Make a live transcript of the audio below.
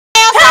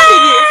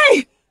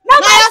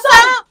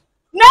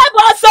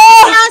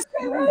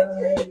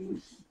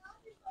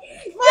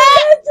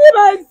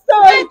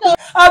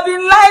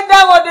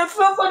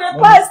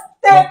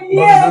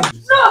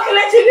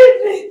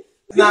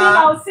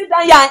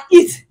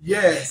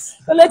Yes.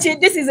 Kelechi,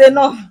 this is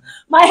enough.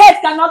 My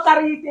head cannot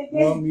carry it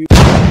again.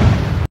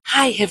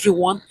 Hi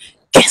everyone.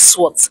 Guess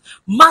what?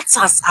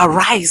 Matters are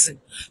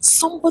rising.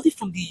 Somebody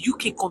from the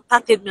UK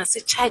contacted me and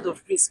said, Child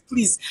of Grace,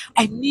 please,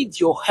 I need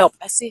your help.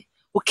 I say,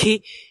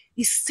 okay.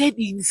 He said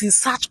he's in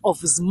search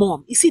of his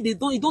mom. He said he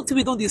don't tell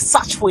me don't they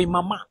search for a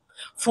mama.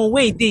 From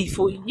where they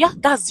for yeah,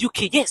 that's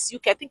UK. Yes,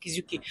 UK. I think it's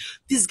UK.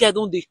 This guy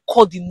don't they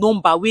call the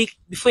number way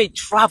before he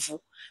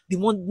travel. The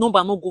one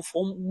number not go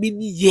for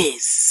many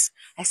years.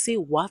 I say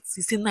what?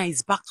 He said now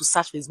he's back to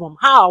search for his mom.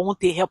 How I want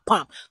to help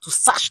him to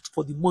search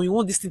for the mom. You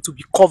want this thing to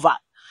be covered.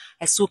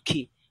 I said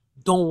okay,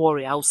 don't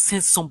worry. I'll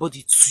send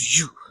somebody to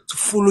you to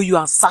follow you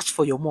and search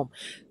for your mom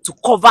to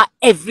cover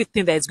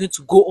everything that is going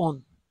to go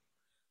on.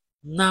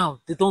 Now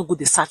they don't go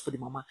the search for the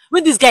mama.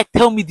 When this guy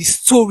tell me the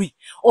story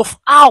of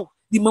how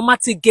the mama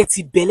take get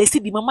the belle, say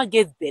the mama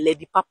get belle,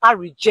 the papa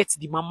reject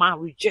the mama,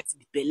 reject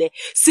the belle.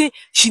 Say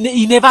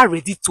he never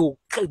ready to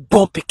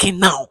born pikin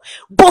now.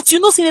 But you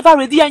know she never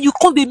ready and you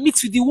come dey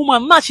meet with the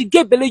woman. Now she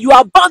get belle, you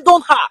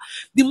abandon her.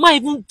 The man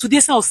even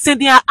today say of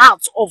sending her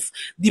out of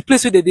the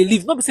place where they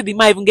live. Not be say the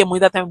man even get money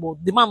that time,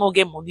 but the man not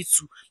get money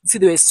too. He say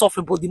they were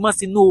suffering, but the man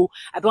say no,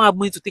 I don't have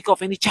money to take care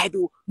of any child.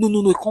 Oh.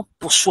 No, he can't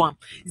pursue him.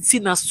 He say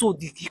now so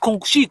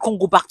she can't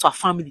go back to her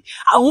family.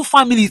 Her own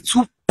family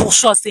too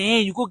pursue her, say,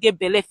 hey, you go get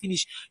belle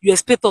finish. You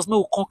expect us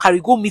no come carry,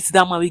 go meet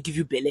that man will give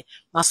you belle.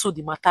 Now so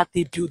the matter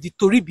they build. The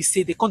story be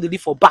say they can't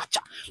live for bacha.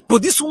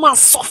 But this woman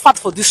suffered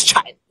for this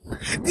child.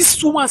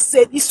 This woman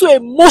said it's so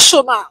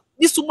emotional.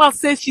 This woman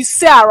said she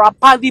say a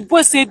rapper. The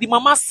boy said the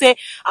mama say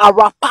a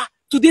rapper.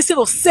 Today said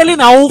of selling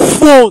her own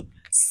phone.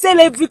 Sell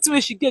everything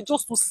she get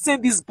just to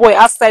send this boy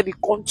outside the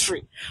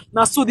country.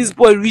 Now so this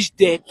boy reached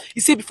there. He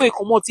said before he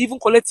come out, he even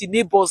collect the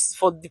neighbors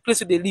for the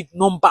place where they live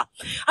number.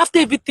 After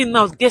everything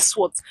now, guess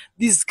what?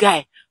 This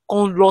guy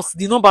lost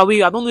the number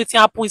where I don't know what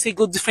happened. He said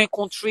go different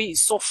country. He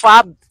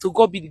suffered. To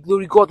God be the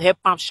glory. God help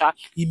him, sha.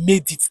 He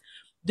made it.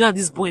 Then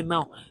this boy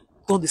now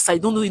don't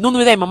decide. Don't know. You don't know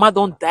whether mama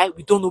don't die.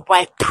 We don't know, but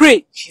I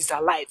pray she's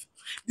alive.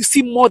 You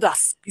see,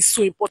 mothers is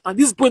so important.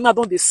 This boy now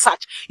don't they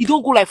search. He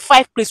don't go like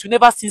 5 places. We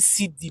never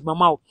see the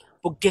mama.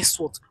 But guess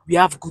what? We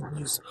have good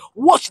news.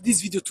 Watch this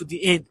video to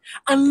the end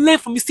and learn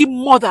from you. See,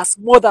 mothers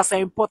are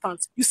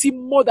important. You see,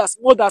 mothers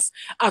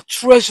are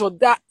treasure.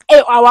 That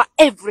our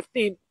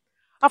everything.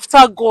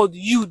 After God,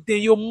 you,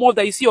 then your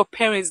mother, you see your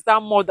parents,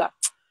 that mother.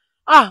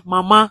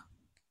 Mama.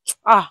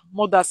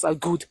 Mothers are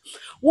good.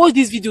 Watch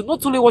this video.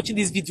 Not only watching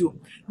this video,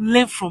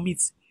 learn from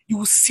it. You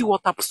will see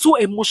what happens. So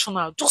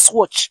emotional. Just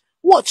watch.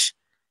 Watch.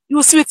 You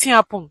will see what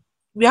happen.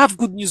 We have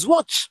good news.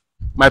 Watch.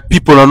 My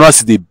people, I know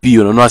as they be,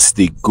 I know as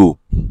they go.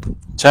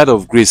 Child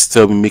of Grace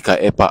tell me make her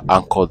help her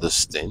anchor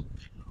this thing.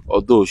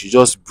 Although she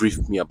just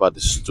briefed me about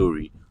the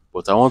story,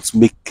 but I want to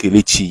make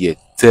Kelechi here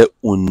tell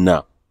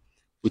Una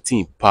what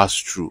he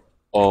passed through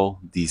all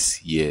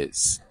these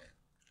years.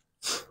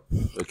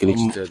 Okay,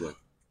 Kelechi tell them.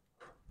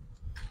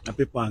 My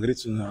people are great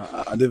to know.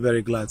 I'm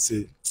very glad to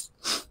say,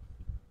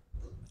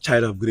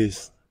 Child of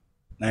Grace,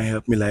 now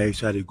help me like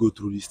try to go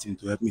through this thing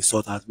to help me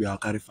sort out where I'll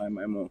carry find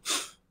my mom.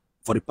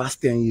 For the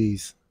past 10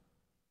 years,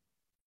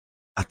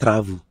 I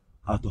travel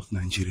out of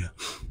Nigeria,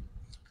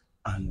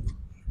 and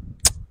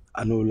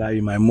I know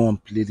like my mom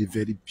played a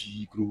very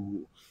big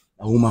role.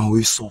 A woman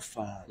who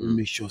suffer,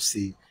 make sure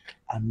say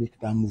I make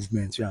that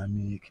movement where I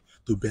make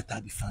to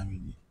better the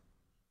family.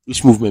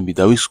 Which movement be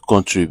that? Which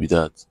country be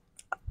that?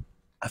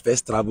 I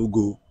first travel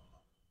go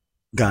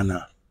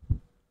Ghana.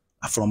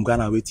 From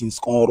Ghana waiting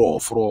score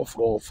rough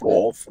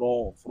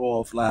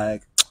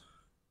like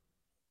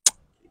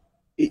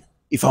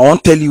if I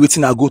want tell you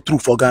waiting I go through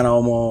for Ghana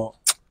more.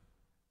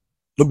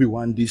 Don't be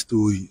one day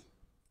story,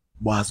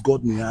 but as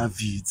God may have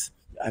it,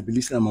 I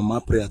believe in my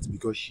mama prayers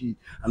because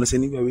I know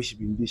anywhere where she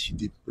been there, she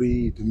did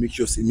pray to make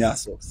sure say me I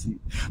succeed.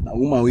 Now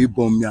woman we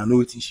born me, I know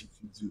what she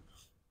do.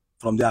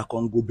 From there I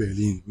can't go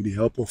Berlin with the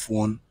help of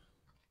one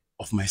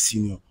of my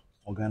senior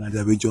for Ghana.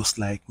 They were just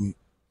like me,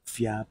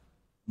 fear,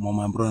 mom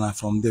and brother.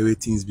 From there where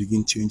things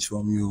begin change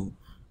from you.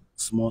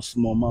 Small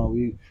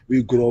man,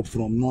 we grow up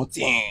from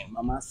nothing.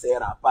 Mama say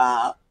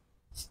rapper.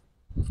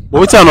 But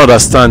what I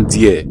understand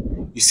here,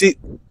 you see.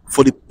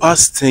 For the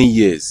past 10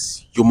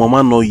 years, your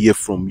mama not hear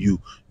from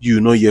you.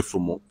 You not hear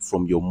from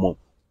your mom.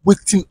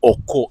 Waiting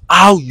occur.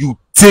 How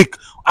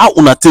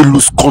una take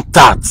lose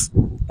contact?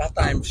 That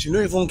time she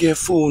don't even get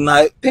phone.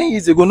 Now 10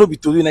 years ago, no be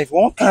told you. Now if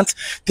one count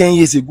 10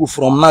 years ago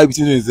from now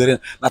between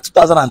now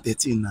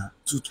 2013 now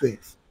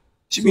 2012.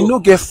 She be no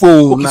get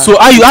phone.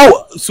 Okay,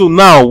 so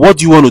now what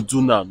do you want to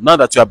do now? Now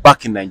that you are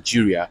back in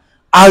Nigeria,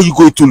 how are you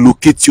going to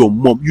locate your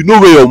mom? You know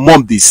where your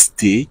mom they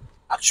stay?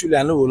 Actually,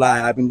 I know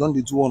lie. I've been done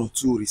to do 1 or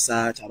 2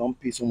 research. I don't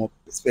pay some of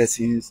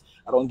persons.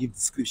 I don't give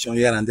description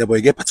here and there. But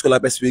you get particular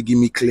person will give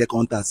me clear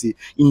contact. Say,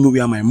 you know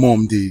where my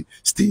mom they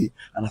stay.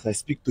 And as I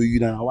speak to you,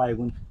 then how I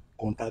going to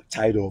contact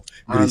Child of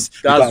Grace?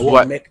 That's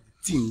why make the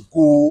thing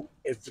go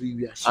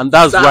everywhere. And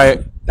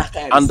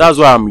that's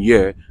why I'm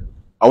here.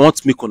 I want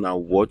to make una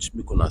watch,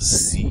 make una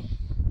see.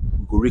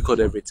 We go record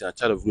everything. And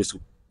Child of Grace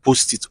will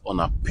post it on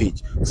our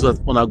page so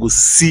that una go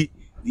see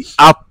the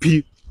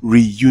happy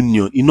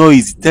reunion. You know,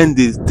 it's 10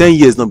 days, 10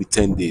 years, not be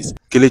 10 days.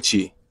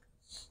 Kelechi,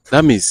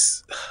 that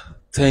means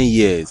 10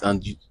 years.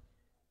 And you,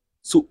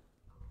 so,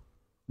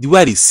 the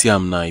way they see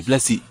am now, if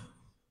let's say,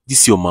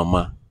 this your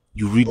mama,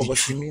 you really. But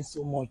she means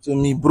so much to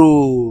me,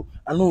 bro.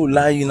 I no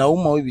lie, you know,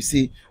 woman will be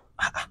say,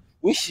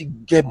 when she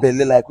get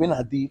belly, like when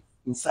I did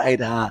inside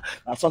her,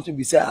 and something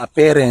we say her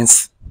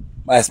parents,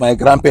 my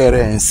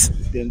grandparents,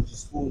 then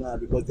disown her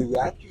because they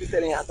were actually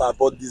telling her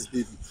about this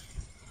baby.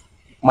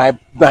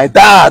 My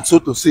dad, so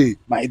to say,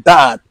 my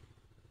dad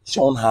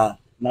shown her.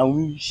 Now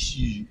when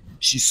she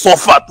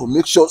suffered to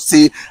make sure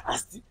say,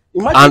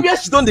 imagine And where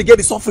she don't dey get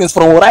the sufferings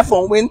from right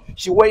from when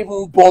she won't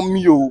even born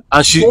me. Oh,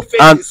 and she no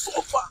faith and dey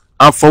suffer.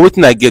 and for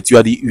wetin I get, you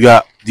are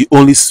the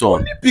only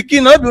son. Only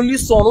pikin, not the only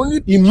son, only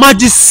pikin.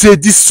 Imagine say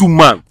this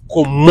woman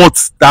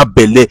comot that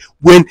belle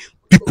when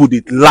people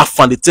dey laugh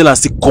and dey tell am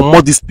say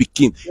comot this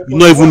pikin. You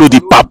no even know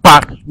the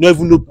papa, you no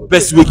even know the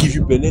person wey give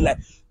you belle. Like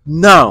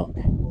now,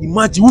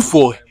 imagine who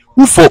for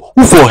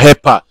help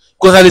her?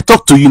 Because I dey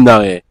talk to you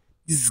now,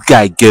 this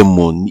guy get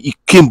money. He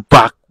came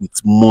back with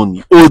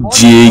money.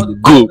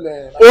 OJ go.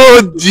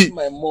 OJ.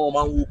 My mom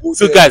and we'll go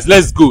So there. guys,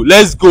 let's go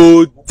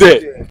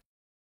there.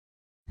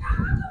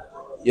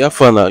 Yeah,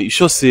 for now, you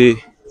sure say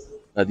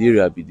na the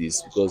area be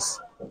this because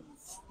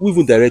who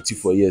even direct you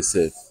for here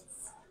sef?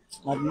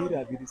 Na the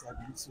area be this, I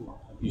believe so.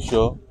 You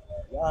sure?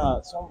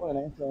 Yeah, somebody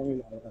na tell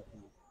me like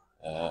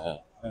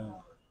that.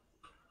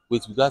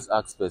 Wait, we gats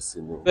ask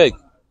person. Abeg,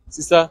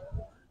 sister,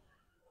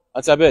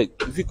 aunty abeg,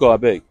 you fit call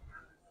abeg.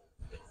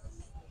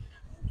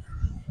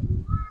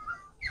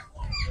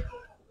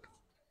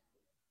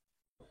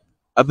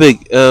 Abeg,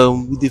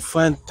 we dey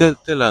find tell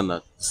her na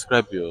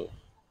describe your.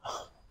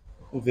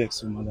 No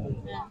vex you, madam.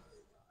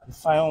 I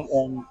find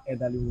one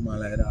elderly woman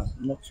like that,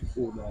 not too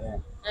old like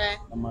that.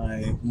 And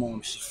my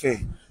mom, she fair,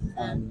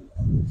 and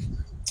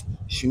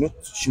she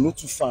not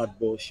too fat,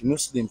 but she no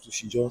slim too.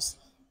 She just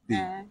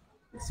dey.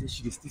 They say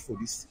she dey stay for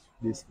this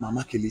place,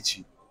 Mama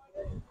Kelechi.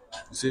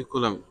 You say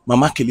call am.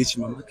 Mama Kelechi,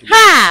 Mama Kelechi.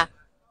 Ha!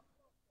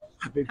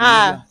 I beg you,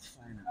 Ah. you have to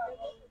find her.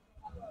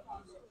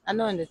 I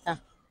don't understand.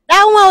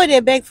 That one wey dey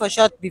beg for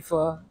short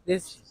before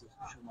this.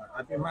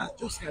 I beg, ma,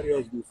 just carry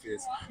us go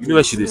first. You know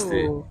where she dey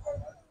stay? Oh,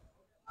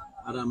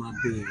 Madam, I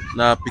beg.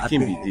 Na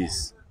pikin be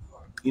this.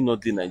 He no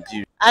dey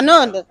Nigeria. I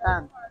don't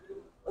understand.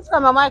 Which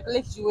kind of mama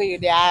collect you wey you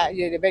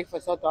dey beg for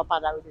short up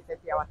and down with the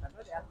take your water?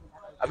 No dey ask me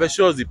that question. Abeg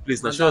show us the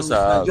place. Na show us her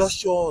Madam, house. just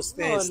show us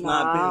first. No,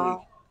 Nah, nah.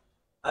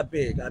 I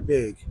beg. I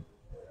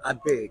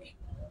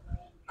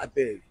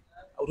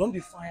don't be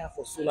fire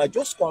for so. Like,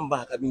 just come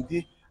back. I been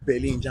dey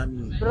Berlin,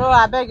 Germany. Bro,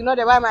 I beg you know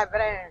they buy my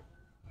friend.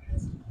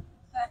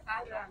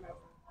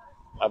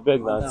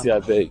 Abeg na aunty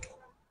abeg.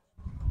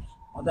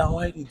 Madam,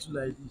 why they do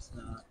like this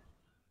now?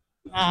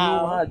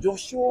 Ah. No,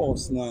 just show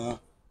us now.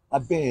 I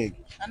beg.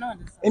 I don't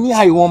understand.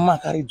 Anyhow you want man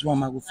carry do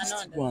am, I go I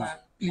fist know do am.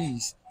 understand.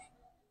 Please.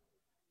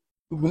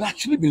 We've been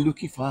actually been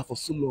looking for her for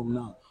so long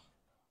now.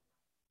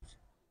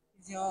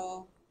 Is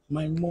your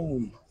My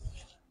mom.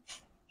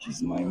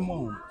 She's my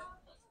mom.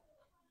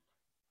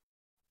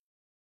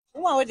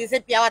 woman wey dey say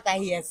pure water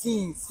here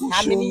since Go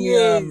how show many me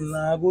years? am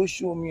now. Go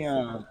show me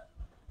am.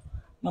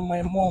 Now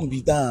my mom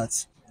be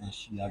that. Na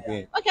she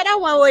abeg. Okay, that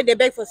one wey dey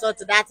beg for salt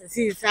that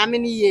since how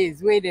many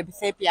years wey dey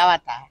say pure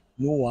water?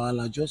 No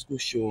wahala, just go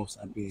show us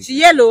abeg. She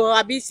yellow or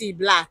abi she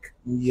black?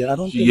 Yeah, I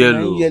don't She think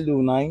yellow.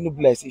 yellow now. You know,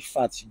 be like say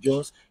fat. She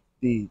just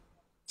dey.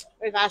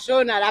 If I show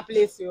una that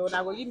place, you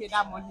una go give me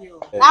that money.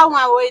 That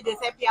one wey dey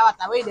say pure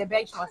water, wey dey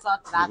beg for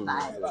salt that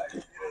time.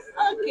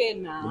 Okay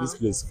now. This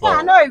place Yeah, I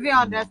far. no even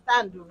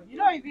understand though. You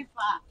no even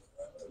far.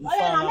 You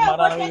find am,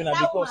 madam, wey na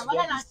because you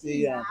don dey stay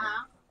here.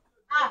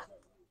 Ah.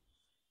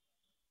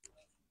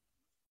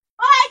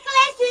 Oh,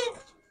 Clayton!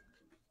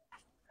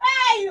 Where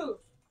are you?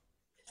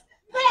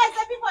 Where are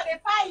the people they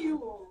find you?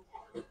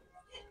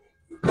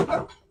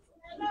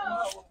 Hello.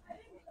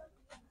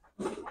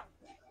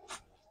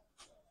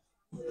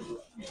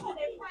 People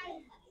they find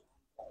you.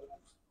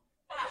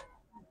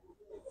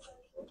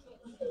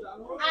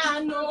 Ah,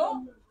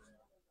 no.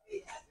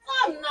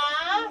 Come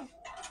now.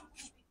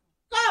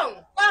 Come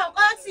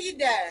see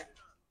there.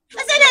 I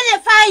said they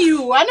find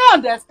you. I don't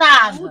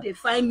understand. Who they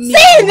find me?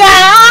 See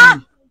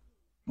now.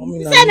 Mommy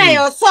You na say na me.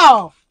 your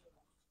son.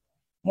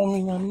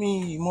 Mommy na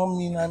me.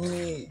 Mommy na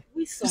me.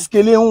 Which son? This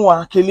Kele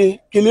nwa. Kele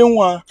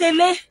nwa.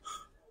 Tele.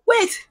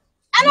 Wait.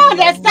 I don't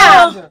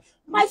understand.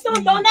 My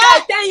son don't die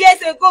 10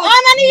 years ago.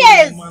 How many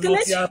years? Ma, Kelechi,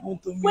 nothing happen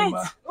to me, wait.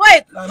 ma.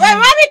 Wait, Na let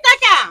me. me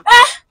take him.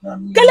 Na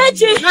me.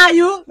 Kelechi. Now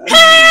you.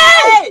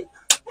 Hey!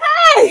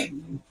 Hey!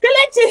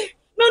 Kelechi.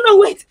 No,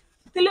 wait.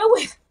 Tele,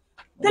 wait.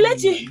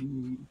 Kelechi.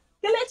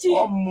 Kelechi.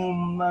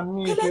 Mom, na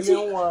me. Kelechi.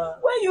 Kele nwa.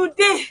 Where you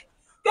dey?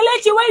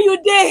 Kelechi, where you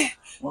dey?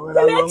 Mommy,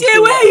 na long Kelechi, story.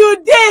 where you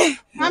dey?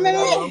 Mommy,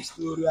 Na long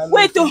story. I know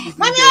Wait, say oh. you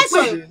Mommy, dey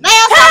answer. say- Now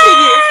your son be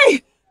this. Hey!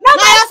 Na Now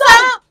my your son.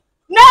 son.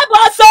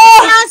 Neighbor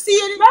son. Now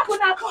see. Make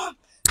una come.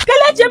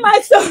 Kelechi,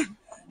 my son.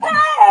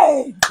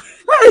 Hey!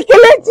 Hey,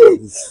 Kelechi.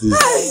 This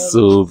is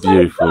so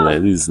beautiful, man.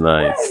 This is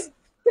nice.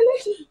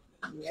 Kelechi.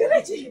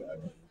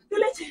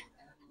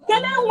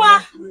 Kelenwa.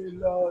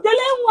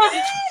 Kelenwa.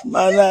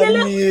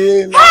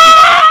 Manani.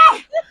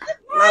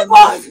 My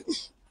boss.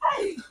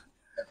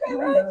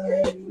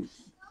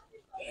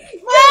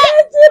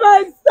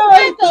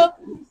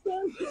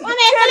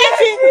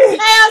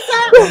 My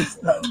son.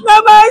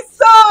 Not my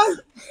son.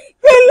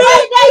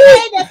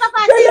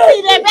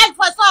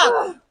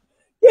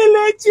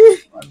 Kelechi.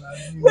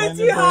 What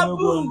you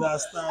happen?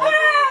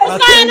 I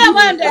don't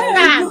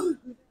understand.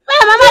 My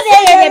mama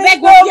dey beg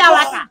go pure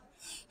water.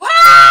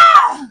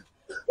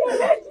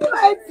 Kelechi,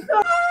 my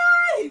son.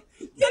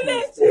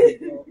 Kelechi.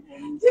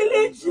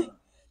 Kelechi.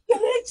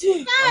 Kelechi.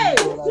 Hey,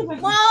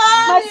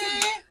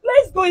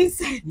 let's go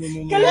inside.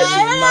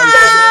 Kelechi.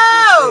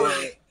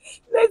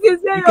 Let's You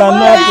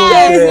cannot go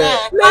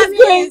there. Let's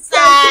go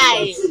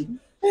inside.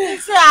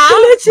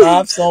 Kelechi. I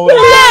have somewhere.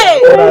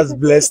 God has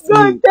blessed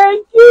God, me.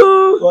 thank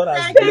you. God has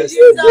Thank you, blessed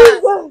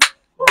Jesus. me.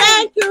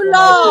 Thank you, To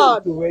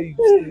Lord. where you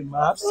stay,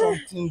 I have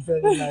something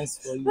very nice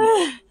for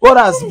you. God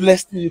has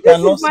blessed me. You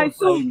cannot is my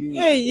suffer son. again.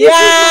 Hey,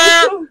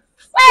 yeah.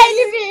 Why are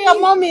you leaving your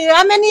mommy?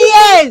 How many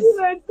years?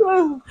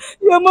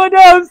 Your mother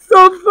has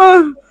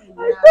suffered.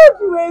 I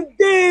thought you were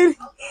dead.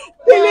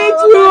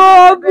 Kelechi,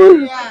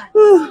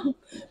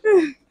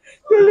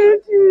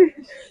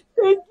 Kelechi,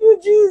 thank you,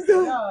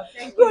 Jesus.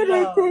 God,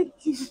 I thank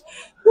you.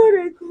 God,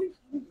 I thank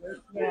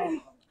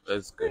you.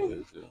 Let's go.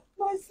 Let's go.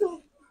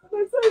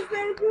 My son is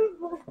very good.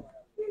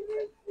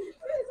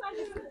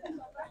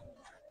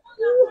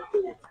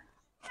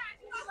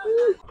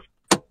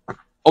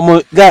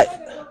 Guy,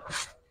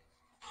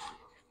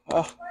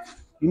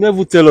 you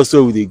never tell us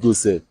where we dey go,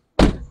 sir.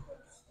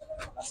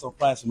 A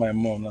surprise for my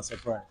mom. A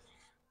surprise.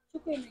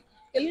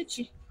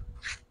 Kelechi.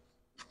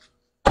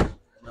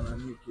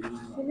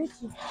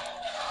 Kelechi.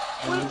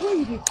 Where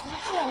you dey?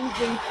 Where are you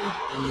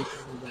going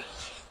to?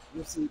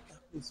 You see,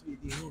 that place where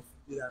they don't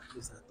feel that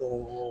place at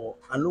all.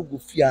 I no go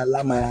fear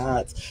allow my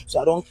heart.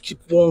 So I don't keep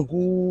one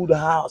good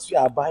house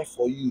where I buy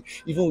for you.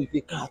 Even with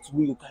the cat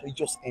where you carry,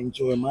 just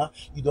enjoy, man.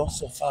 You don't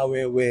suffer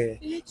where.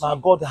 My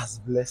God has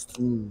blessed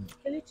me.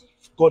 Kelechi.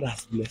 God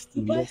has blessed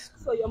me. You buy Let's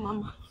go. for your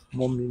mama.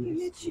 Mommy,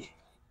 Kelechi.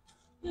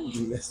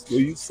 let's go.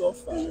 You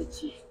suffer.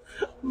 Kelechi.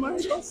 Man,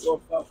 don't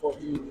suffer for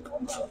me.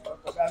 Don't suffer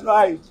for me. I know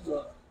how it is.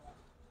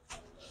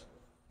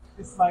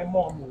 It's my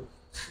mom. Oh.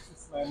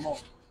 This is my mom.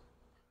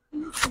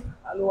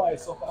 I know I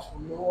suffer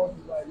from no one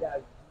who I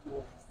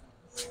do.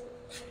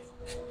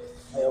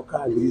 Your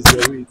car is the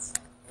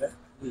wait.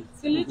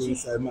 Wait. Go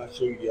inside, man.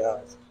 Show you the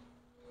house.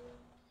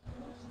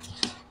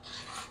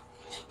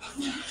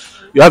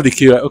 You have the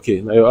key, right? Okay,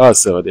 now your house,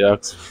 sir. They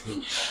ask.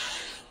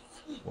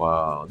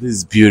 Wow, this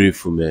is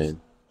beautiful, man.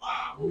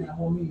 I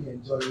want me to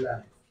enjoy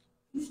life.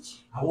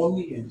 I want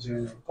me to enjoy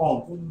life.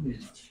 Come, follow me.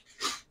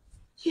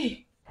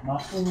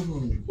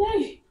 Follow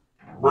me.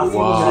 Follow me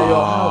to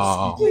your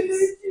house.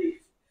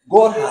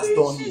 God has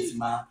done it,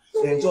 man.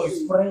 Enjoy,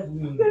 spread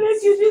me.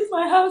 Kelechi, this is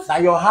my house. Now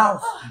your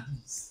house.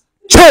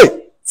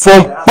 Che!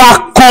 From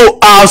Paco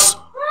house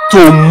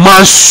to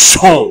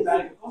mansion.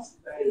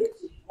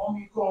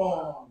 Mommy,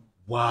 come.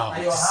 Wow,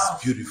 this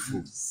is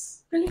beautiful.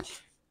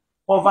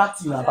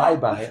 Poverty na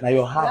bye-bye. Now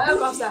your house.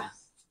 Welcome, sir.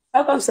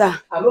 Welcome, sir.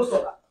 Hello,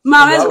 sir.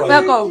 Ma,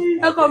 welcome.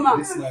 Welcome, ma.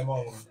 This is my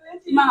mom.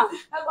 Ma,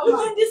 welcome,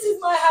 ma. This is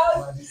my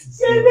house. This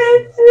is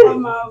Kelechi.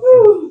 Ma.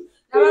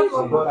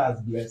 Welcome, God ma. has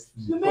blessed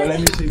me. Well, let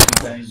me take the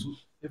time.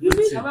 You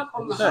mean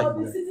welcome, ma. I'll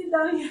be sitting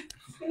down here.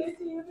 Kelechi,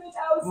 you mean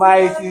house. My,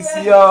 it is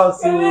yours.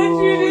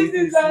 Kelechi, It this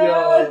is is my house.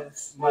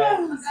 yours. My,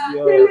 it is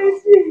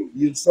yours. Kelechi.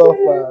 You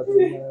suffered,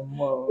 my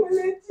mom.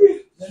 Kelechi.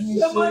 Let me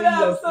Your show mother you has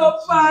your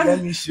suffered. Let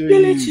me show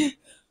Kelechi. you.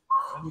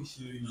 Let me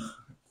show you.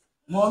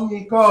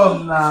 Mommy,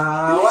 come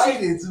now. Why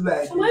they do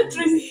like Am I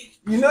dreaming?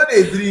 You know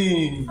they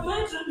dream. Am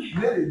I dreaming? You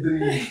know they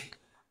dream.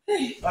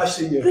 I'll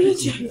show you.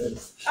 Kelechi.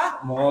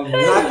 Mommy.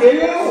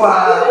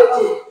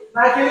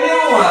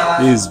 Nakelewa.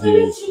 This is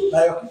beautiful.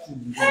 Now your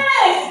kitchen.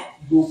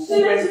 Go cook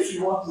anything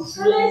you want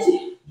to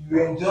do. You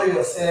enjoy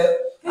yourself.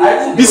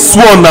 This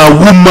one a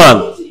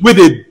woman where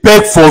they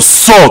beg for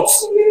salt.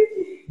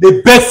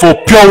 They beg for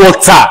pure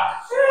water.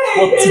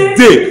 But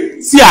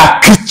today, see her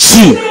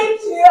kitchen.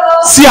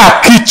 See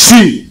her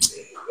kitchen.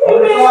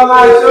 Come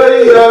and show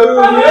you your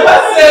room. You never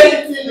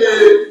say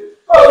anything.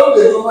 Come and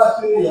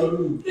show you your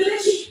room.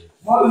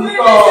 Mommy,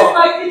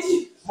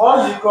 come.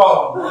 Mommy,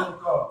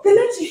 come.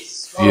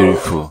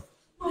 Beautiful.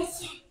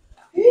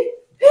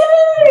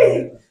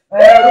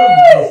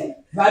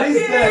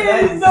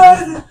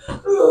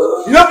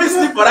 You don't be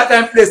sleep for that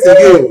kind of place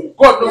again.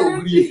 God no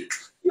agree.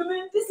 You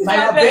mean this is My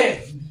my bed.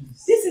 bed?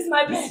 This is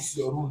my bed. This is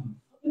your room.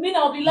 You mean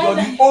I'll be You're lying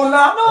the down?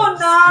 owner. No, of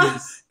nah. this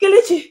place.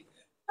 Kelechi,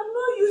 I'm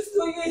not used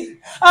to it.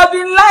 I've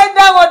been lying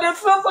down on the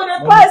floor for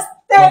the past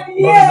 10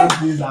 years.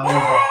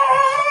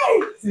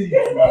 Hey! See,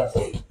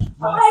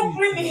 Am I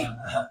dreaming?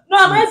 No,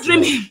 am I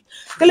dreaming?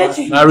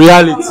 Kelechi. Na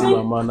reality,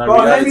 mama. Na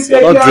God, let me reality.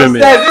 take you Not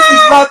dreaming. upstairs. This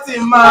is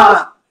nothing,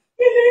 man.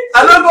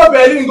 I don't go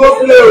Berlin, go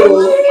play.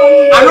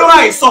 Oh. I know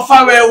how he suffer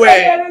well.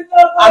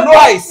 I know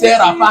how he say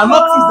rap. I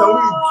notice the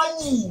way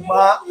he do,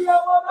 man.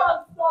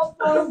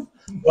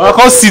 I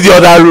can't see the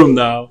other room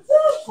now.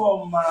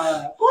 Come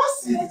on. Come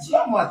sit.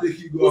 Come on, take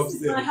you go This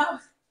is my upstairs.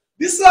 house.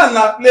 This one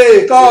na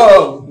play.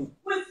 Come.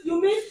 Wait,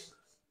 you mean?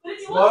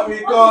 Mommy,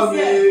 come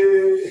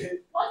here.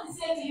 What is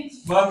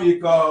it? Mommy,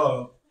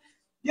 come.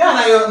 Yeah,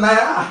 na your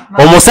na.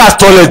 Almost as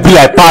toilet be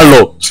like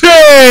parlor.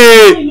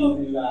 Hey!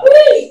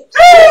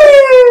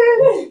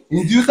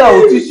 In due time,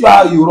 we'll teach you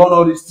how you run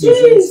all these things.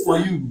 It's for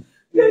you.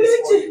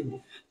 Kelechi,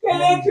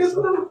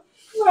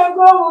 my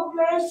God will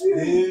bless you.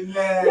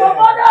 Amen. Your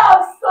mother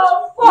has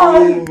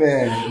suffered.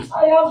 Amen.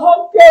 I have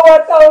hot pure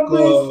water on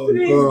the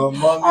street. Come,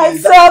 mommy. I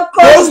saw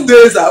Those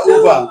days are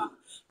over.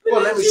 Come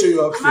on, let me show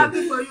you I'm upstairs.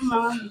 happy for you,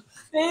 Mama.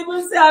 They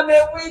even say I'm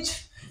a witch,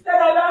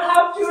 that I don't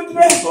have children.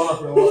 Turn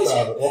off your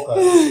water.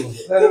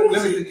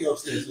 Let me take you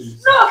upstairs.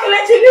 No,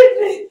 Kelechi, leave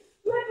me.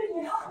 Let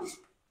me help you.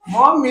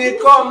 Mommy,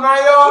 come, na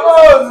your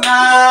own,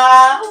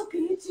 na. Oh,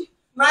 Kelechi.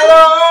 Na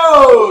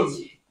your own.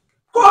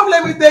 Come,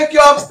 let me take you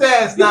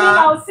upstairs You mean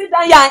now. I'll sit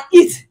down here and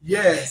eat?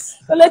 Yes.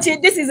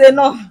 Kelechi, this is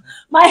enough.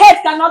 My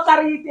head cannot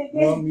carry it again.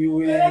 Mommy,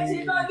 wait.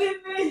 Kelechi, don't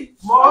leave me.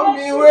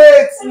 Mommy,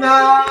 wait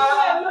now.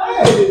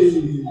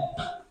 Hey.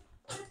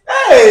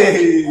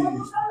 Hey.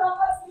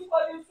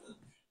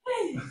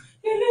 Hey,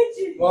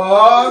 Kelechi.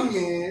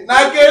 Mommy,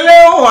 na kele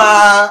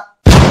wa.